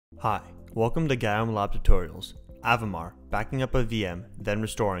Hi, welcome to Gallium Lab Tutorials, Avamar, backing up a VM, then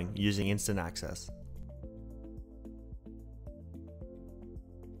restoring using instant access.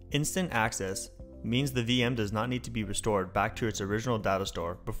 Instant access means the VM does not need to be restored back to its original data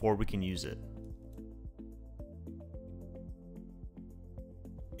store before we can use it.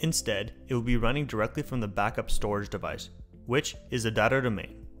 Instead, it will be running directly from the backup storage device, which is a data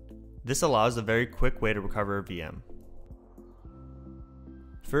domain. This allows a very quick way to recover a VM.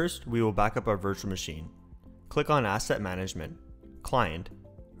 First, we will back up our virtual machine. Click on Asset Management, Client,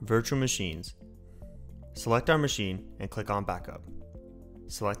 Virtual Machines. Select our machine and click on Backup.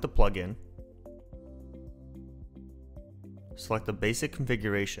 Select the plugin. Select the basic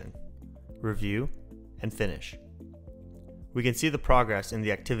configuration, Review, and Finish. We can see the progress in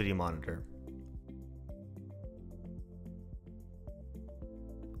the activity monitor.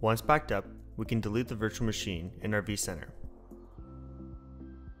 Once backed up, we can delete the virtual machine in our vCenter.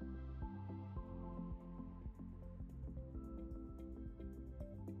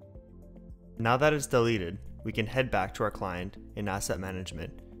 Now that it's deleted, we can head back to our client in Asset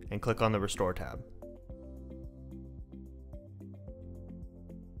Management and click on the Restore tab.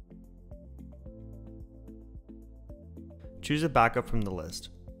 Choose a backup from the list.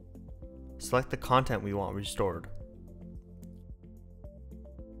 Select the content we want restored.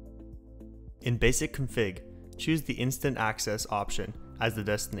 In Basic Config, choose the Instant Access option as the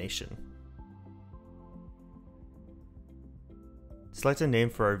destination. Select a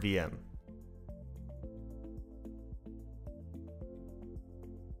name for our VM.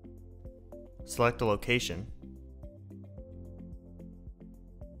 Select a location.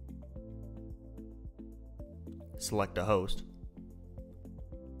 Select a host.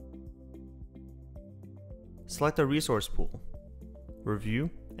 Select a resource pool. Review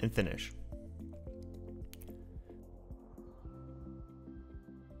and finish.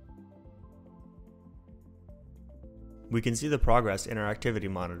 We can see the progress in our activity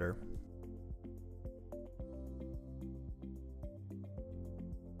monitor.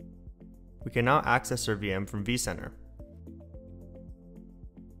 We can now access our VM from vCenter.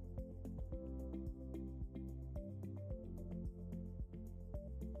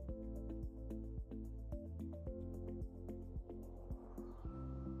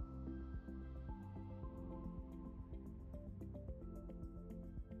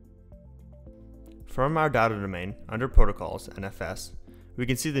 From our data domain, under Protocols and FS, we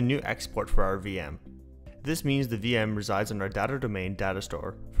can see the new export for our VM. This means the VM resides in our data domain data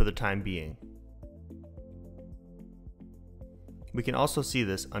store for the time being. We can also see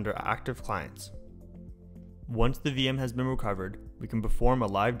this under Active Clients. Once the VM has been recovered, we can perform a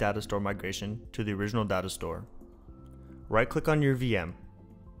live data store migration to the original data store. Right-click on your VM,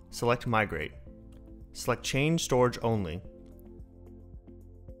 select Migrate, select Change Storage Only,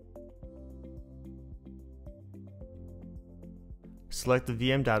 select the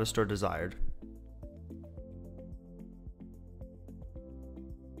VM data store desired,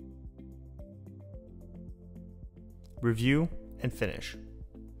 review, and finish.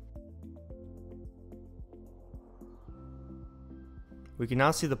 We can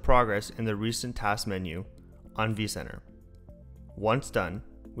now see the progress in the Recent Task menu on vCenter. Once done,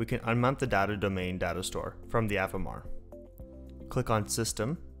 we can unmount the data domain data store from the Avamar. Click on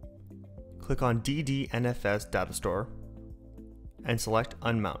System, click on DDNFS Data Store, and select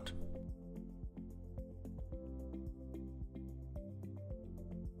Unmount.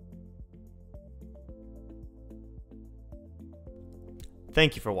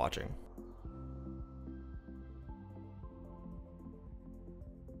 Thank you for watching.